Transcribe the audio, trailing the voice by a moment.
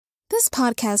This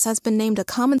podcast has been named a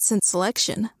Common Sense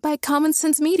selection by Common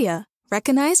Sense Media,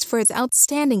 recognized for its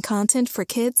outstanding content for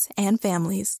kids and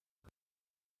families.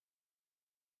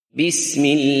 بسم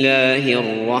الله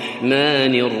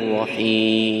الرحمن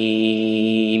الرحيم.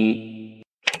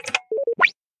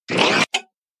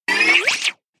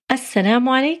 Assalamu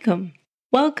alaikum.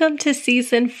 Welcome to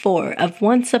Season 4 of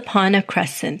Once Upon a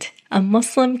Crescent, a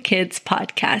Muslim Kids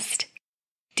podcast.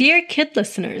 Dear kid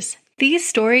listeners, these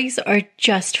stories are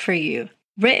just for you,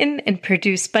 written and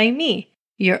produced by me,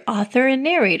 your author and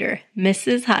narrator,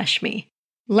 Mrs. Hashmi.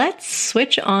 Let's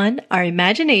switch on our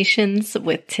imaginations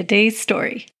with today's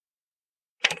story.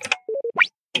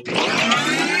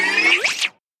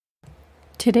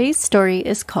 Today's story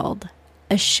is called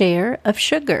A Share of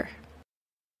Sugar.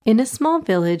 In a small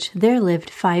village, there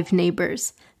lived 5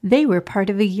 neighbors. They were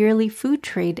part of a yearly food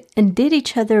trade and did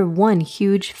each other one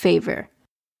huge favor.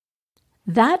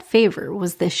 That favor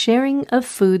was the sharing of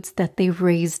foods that they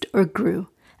raised or grew.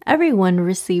 Everyone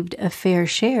received a fair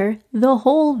share, the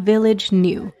whole village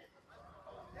knew.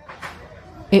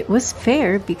 It was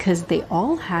fair because they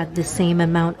all had the same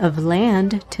amount of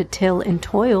land to till and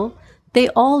toil. They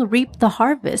all reaped the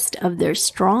harvest of their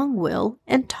strong will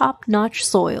and top-notch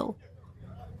soil.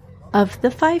 Of the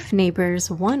 5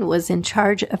 neighbors, one was in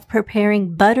charge of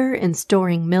preparing butter and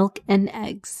storing milk and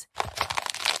eggs.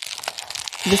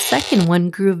 The second one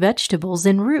grew vegetables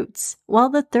and roots, while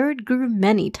the third grew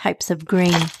many types of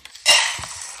grain.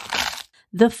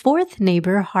 The 4th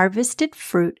neighbor harvested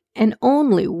fruit, and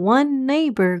only one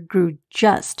neighbor grew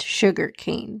just sugar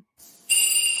cane.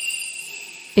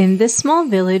 In this small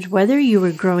village, whether you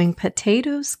were growing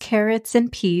potatoes, carrots,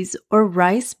 and peas, or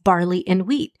rice, barley, and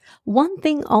wheat, one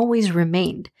thing always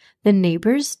remained. The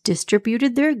neighbors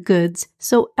distributed their goods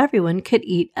so everyone could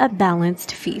eat a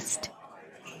balanced feast.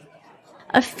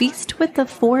 A feast with a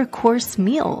 4-course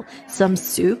meal, some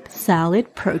soup,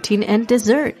 salad, protein, and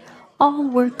dessert. All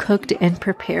were cooked and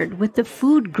prepared with the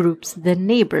food groups the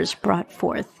neighbors brought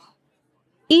forth.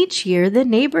 Each year, the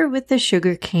neighbor with the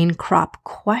sugarcane crop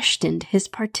questioned his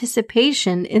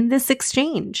participation in this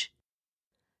exchange.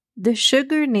 The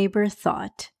sugar neighbor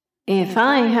thought, "If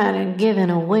I hadn't given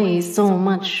away so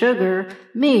much sugar,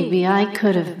 maybe I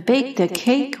could have baked a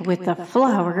cake with the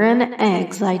flour and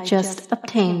eggs I just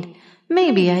obtained.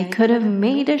 Maybe I could have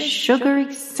made a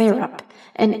sugary syrup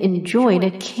and enjoyed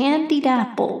a candied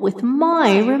apple with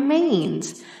my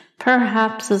remains.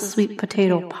 Perhaps a sweet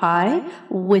potato pie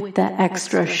with the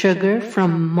extra sugar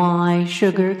from my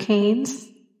sugar canes.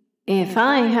 If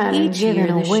I hadn't given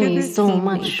away so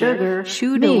much sugar,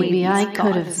 maybe I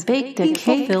could have baked a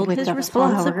cake with the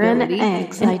flour and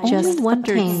eggs I just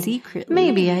obtained.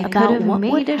 Maybe I could have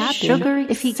made a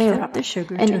sugary syrup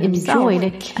and enjoyed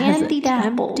a candied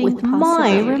apple with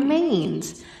my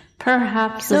remains.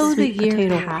 Perhaps a sweet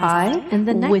potato pie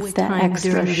with the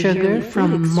extra sugar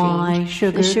from my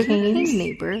sugar cane.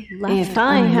 If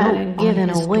I hadn't given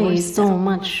away so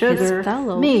much sugar,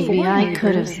 maybe I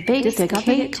could have baked a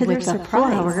cake with the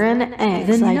flour and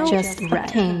eggs I just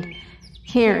obtained.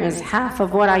 Here is half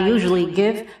of what I usually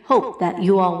give. Hope that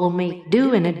you all will make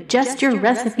do and adjust your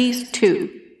recipes too."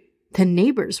 The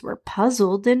neighbors were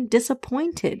puzzled and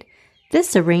disappointed.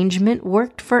 This arrangement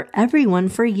worked for everyone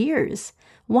for years.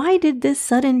 Why did this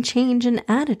sudden change in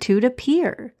attitude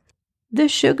appear? The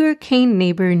sugar cane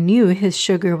neighbor knew his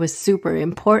sugar was super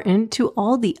important to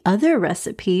all the other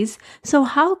recipes, so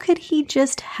how could he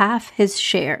just half his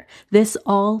share? This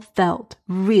all felt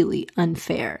really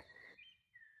unfair.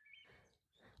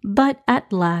 But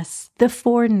at last, the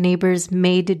 4 neighbors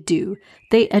made do.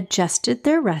 They adjusted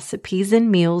their recipes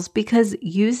and meals because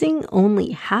using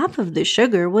only half of the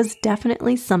sugar was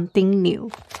definitely something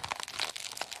new.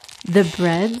 The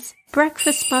breads,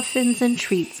 breakfast muffins, and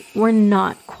treats were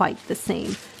not quite the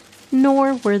same,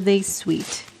 nor were they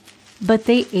sweet. But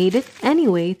they ate it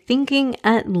anyway, thinking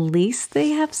at least they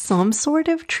have some sort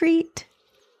of treat.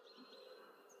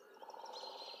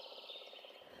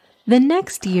 The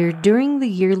next year, during the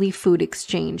yearly food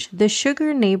exchange, the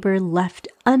sugar neighbor left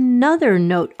another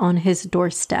note on his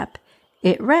doorstep.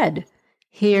 It read,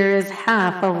 "Here is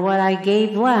half of what I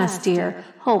gave last year.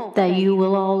 Hope that you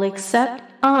will all accept.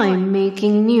 I'm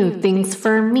making new things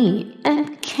for me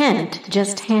and can't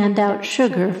just hand out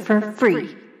sugar for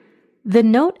free." The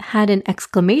note had an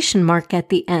exclamation mark at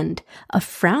the end, a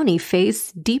frowny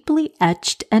face deeply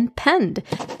etched and penned,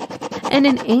 and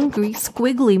an angry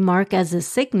squiggly mark as a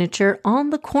signature on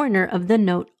the corner of the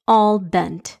note, all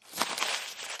bent.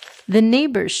 The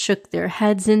neighbors shook their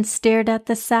heads and stared at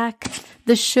the sack.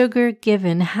 The sugar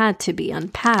given had to be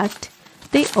unpacked.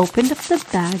 They opened up the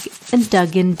bag and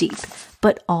dug in deep,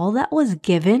 but all that was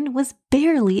given was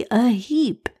barely a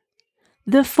heap.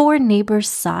 The four neighbors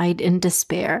sighed in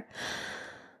despair.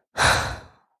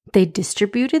 They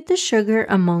distributed the sugar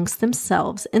amongst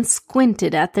themselves and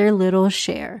squinted at their little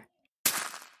share.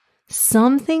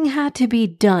 Something had to be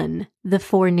done, the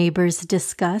four neighbors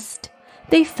discussed.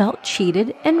 They felt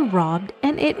cheated and robbed,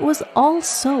 and it was all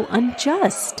so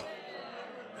unjust.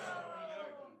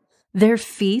 Their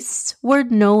feasts were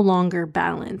no longer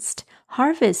balanced.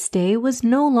 Harvest Day was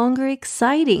no longer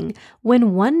exciting.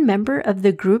 When one member of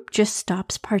the group just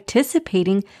stops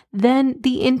participating, then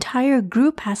the entire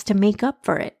group has to make up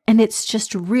for it, and it's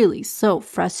just really so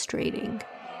frustrating.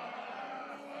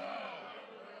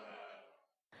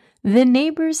 The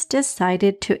neighbors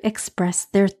decided to express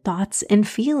their thoughts and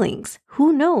feelings.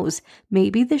 Who knows?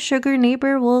 Maybe the sugar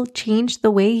neighbor will change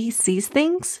the way he sees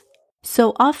things?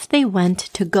 So off they went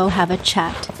to go have a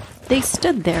chat. They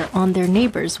stood there on their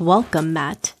neighbor's welcome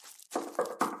mat.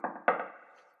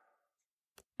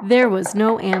 There was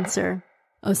no answer.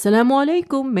 "Assalamu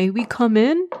alaikum, may we come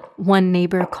in?" One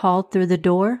neighbor called through the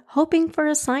door, hoping for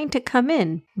a sign to come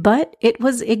in, but it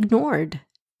was ignored.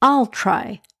 "I'll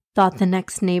try," thought the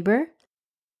next neighbor.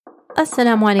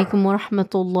 "Assalamu alaikum wa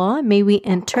rahmatullah, may we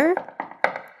enter?"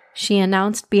 she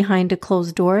announced behind a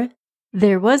closed door.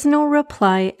 There was no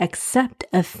reply except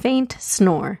a faint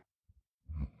snore.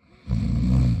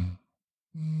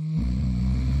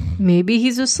 "Maybe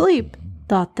he's asleep,"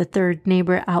 thought the third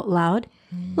neighbor out loud.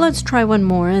 "Let's try one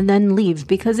more and then leave,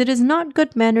 because it is not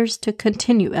good manners to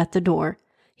continue at the door."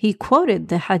 He quoted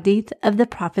the hadith of the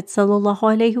Prophet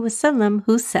ﷺ,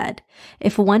 who said,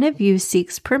 "If one of you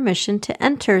seeks permission to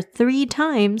enter 3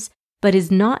 times, but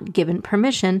is not given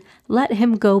permission, let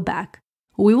him go back.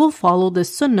 We will follow the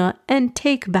Sunnah and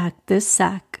take back this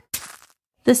sack."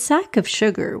 The sack of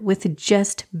sugar, with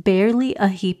just barely a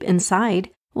heap inside,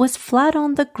 was flat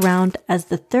on the ground as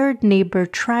the third neighbor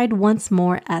tried once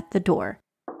more at the door.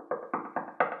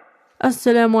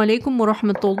 "Assalamu alaikum wa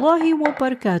rahmatullahi wa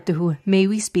barakatuhu. May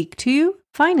we speak to you?"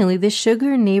 Finally, the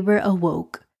sugar neighbor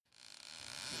awoke.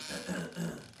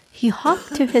 He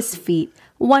hopped to his feet,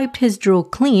 wiped his drool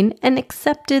clean, and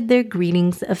accepted their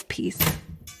greetings of peace.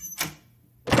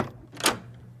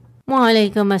 "Wa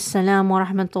alaikum assalam wa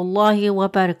rahmatullahi wa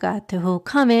barakatuhu.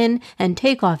 Come in and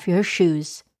take off your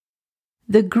shoes."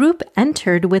 The group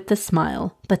entered with a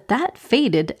smile, but that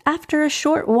faded after a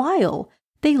short while.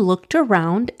 They looked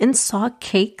around and saw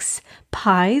cakes,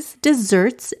 pies,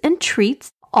 desserts, and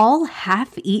treats all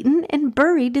half-eaten and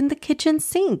buried in the kitchen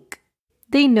sink.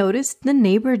 They noticed the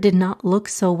neighbor did not look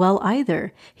so well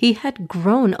either. He had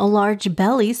grown a large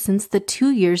belly since the 2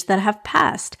 years that have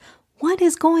passed. "What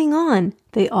is going on?"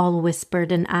 they all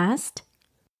whispered and asked.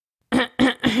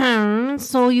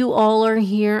 "So you all are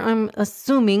here, I'm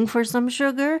assuming, for some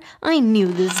sugar? I knew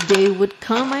this day would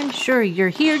come. I'm sure you're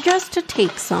here just to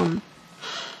take some."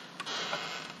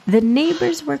 The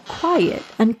neighbors were quiet,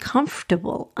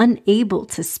 uncomfortable, unable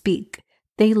to speak.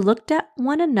 They looked at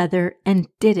one another and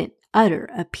didn't utter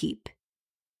a peep.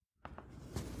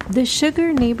 The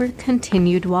sugar neighbor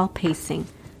continued while pacing.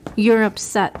 "You're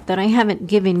upset that I haven't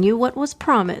given you what was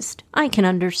promised. I can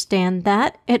understand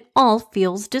that. It all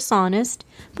feels dishonest.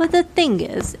 But the thing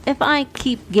is, if I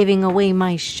keep giving away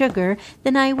my sugar,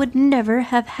 then I would never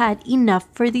have had enough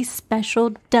for these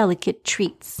special delicate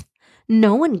treats.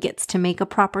 No one gets to make a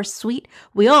proper sweet.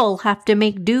 We all have to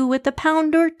make do with a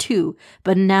pound or 2.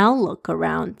 But now look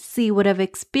around. See what I've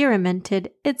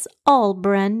experimented. It's all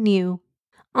brand new.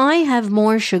 I have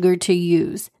more sugar to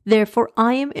use. Therefore,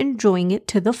 I am enjoying it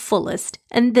to the fullest.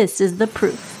 And this is the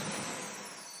proof."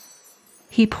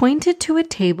 He pointed to a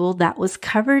table that was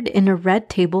covered in a red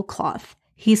tablecloth.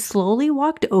 He slowly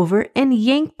walked over and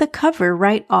yanked the cover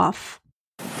right off.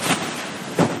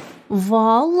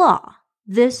 Voila!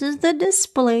 This is the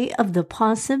display of the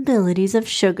possibilities of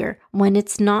sugar when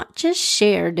it's not just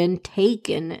shared and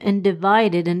taken and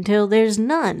divided until there's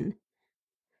none.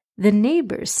 The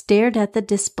neighbors stared at the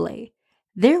display.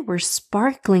 There were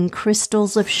sparkling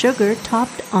crystals of sugar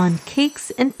topped on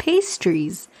cakes and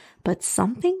pastries, but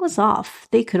something was off.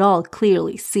 They could all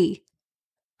clearly see.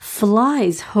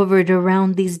 Flies hovered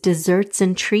around these desserts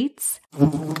and treats.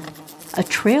 A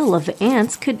trail of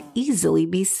ants could easily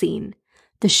be seen.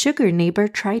 The sugar neighbor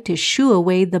tried to shoo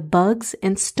away the bugs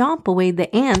and stomp away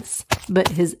the ants,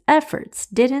 but his efforts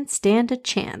didn't stand a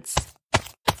chance.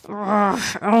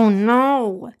 "Oh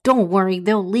no! Don't worry,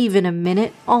 they'll leave in a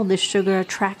minute. All this sugar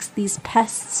attracts these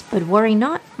pests, but worry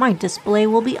not, my display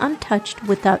will be untouched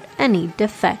without any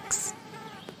defects."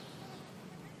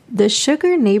 The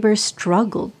sugar neighbor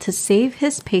struggled to save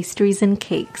his pastries and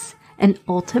cakes, and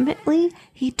ultimately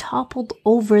he toppled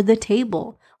over the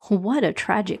table. What a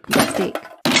tragic mistake.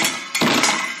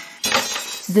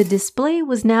 The display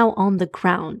was now on the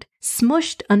ground,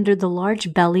 smushed under the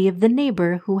large belly of the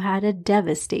neighbor who had a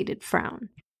devastated frown.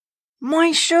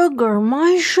 "My sugar,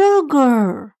 my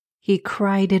sugar!" he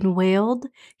cried and wailed.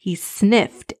 He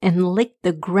sniffed and licked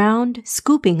the ground,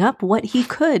 scooping up what he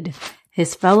could.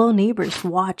 His fellow neighbors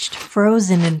watched,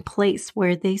 frozen in place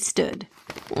where they stood.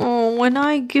 "Oh, when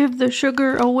I give the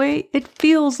sugar away, it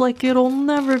feels like it'll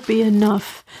never be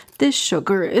enough. This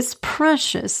sugar is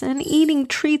precious, and eating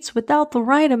treats without the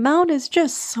right amount is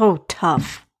just so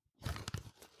tough."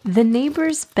 The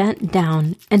neighbors bent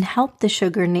down and helped the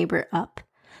sugar neighbor up.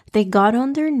 They got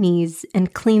on their knees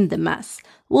and cleaned the mess.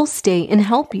 "We'll stay and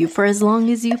help you for as long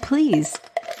as you please."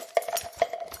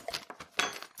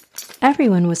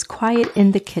 Everyone was quiet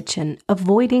in the kitchen,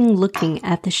 avoiding looking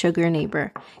at the sugar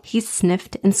neighbor. He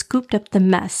sniffed and scooped up the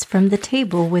mess from the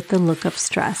table with a look of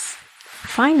stress.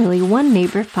 Finally, one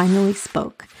neighbor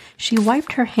spoke. She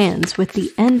wiped her hands with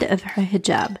the end of her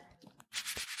hijab.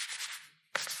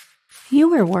 "You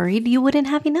were worried you wouldn't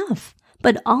have enough,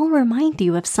 but I'll remind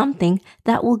you of something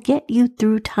that will get you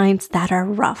through times that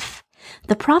are rough.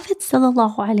 The Prophet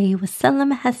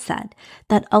ﷺ has said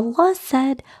that Allah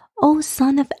said, 'O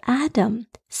son of Adam,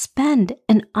 spend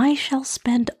and I shall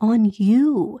spend on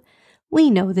you.'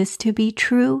 We know this to be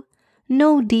true.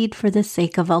 No deed for the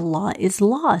sake of Allah is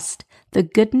lost. The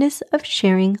goodness of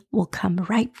sharing will come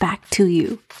right back to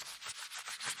you."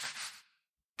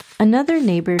 Another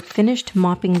neighbor finished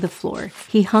mopping the floor.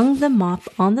 He hung the mop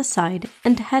on the side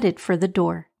and headed for the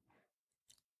door.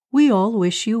 "We all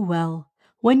wish you well.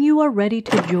 When you are ready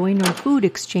to join our food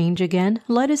exchange again,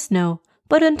 let us know.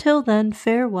 But until then,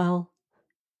 farewell."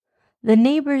 The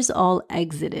neighbors all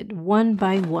exited one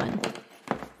by one,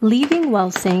 leaving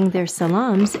while saying their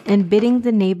salams and bidding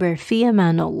the neighbor fi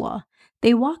amanullah.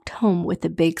 They walked home with a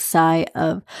big sigh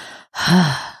of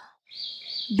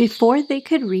Before they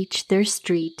could reach their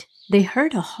street, they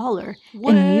heard a holler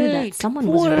and knew that someone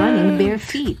was running bare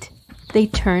feet. They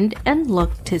turned and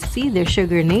looked to see their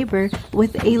sugar neighbor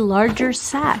with a larger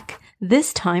sack.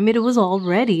 This time it was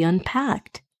already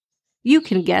unpacked. You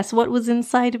can guess what was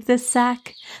inside of this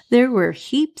sack. There were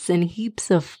heaps and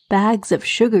heaps of bags of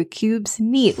sugar cubes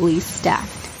neatly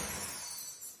stacked.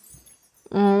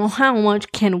 "Oh, how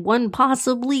much can one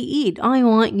possibly eat? I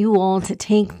want you all to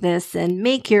take this and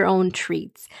make your own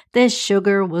treats. This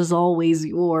sugar was always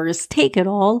yours. Take it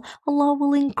all. Allah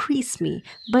will increase me.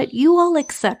 But you all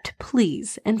accept,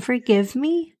 please, and forgive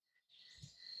me."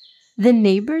 The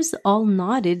neighbors all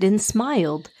nodded and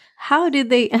smiled. How did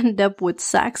they end up with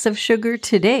sacks of sugar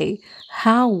today?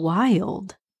 How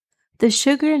wild. The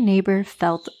sugar neighbor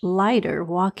felt lighter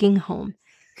walking home.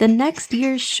 The next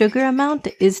year's sugar amount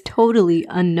is totally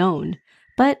unknown,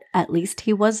 but at least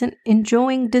he wasn't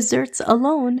enjoying desserts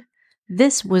alone.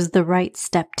 This was the right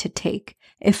step to take.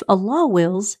 If Allah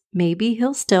wills, maybe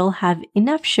he'll still have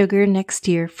enough sugar next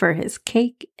year for his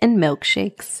cake and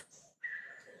milkshakes.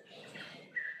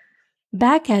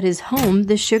 Back at his home,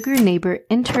 the sugar neighbor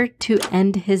entered to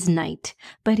end his night,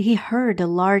 but he heard a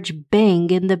large bang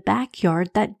in the backyard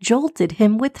that jolted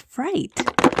him with fright.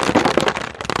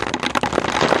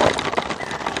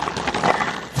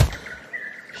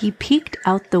 He peeked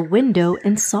out the window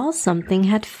and saw something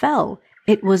had fell.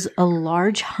 It was a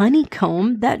large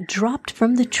honeycomb that dropped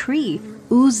from the tree,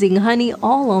 oozing honey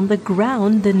all on the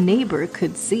ground the neighbor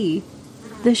could see.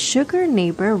 The sugar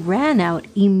neighbor ran out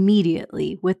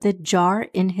immediately with the jar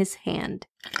in his hand.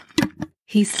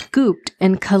 He scooped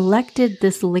and collected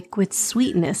this liquid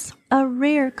sweetness, a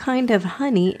rare kind of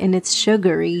honey in its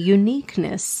sugary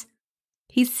uniqueness.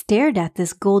 He stared at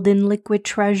this golden liquid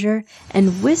treasure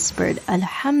and whispered,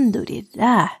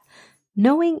 "Alhamdulillah,"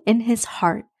 knowing in his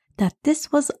heart that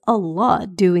this was Allah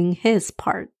doing his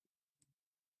part.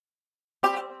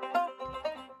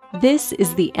 This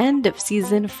is the end of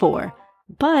Season 4.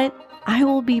 But I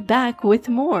will be back with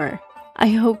more.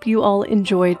 I hope you all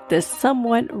enjoyed this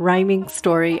somewhat rhyming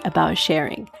story about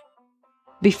sharing.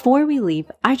 Before we leave,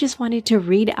 I just wanted to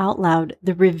read out loud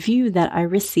the review that I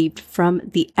received from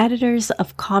the editors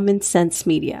of Common Sense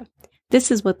Media.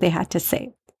 This is what they had to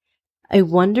say. "A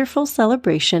wonderful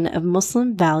celebration of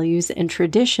Muslim values and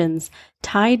traditions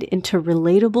tied into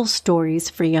relatable stories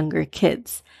for younger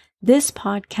kids. This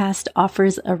podcast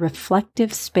offers a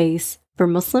reflective space for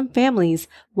Muslim families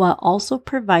while also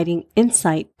providing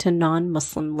insight to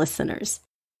non-Muslim listeners."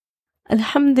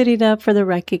 Alhamdulillah for the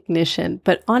recognition,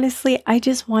 but honestly, I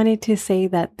just wanted to say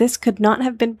that this could not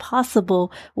have been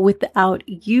possible without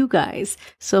you guys.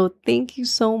 So thank you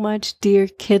so much, dear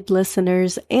kid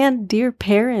listeners and dear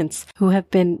parents who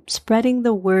have been spreading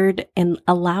the word and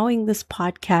allowing this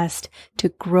podcast to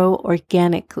grow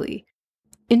organically.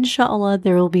 Inshallah,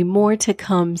 there will be more to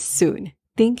come soon.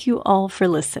 Thank you all for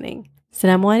listening.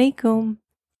 Assalamu alaikum.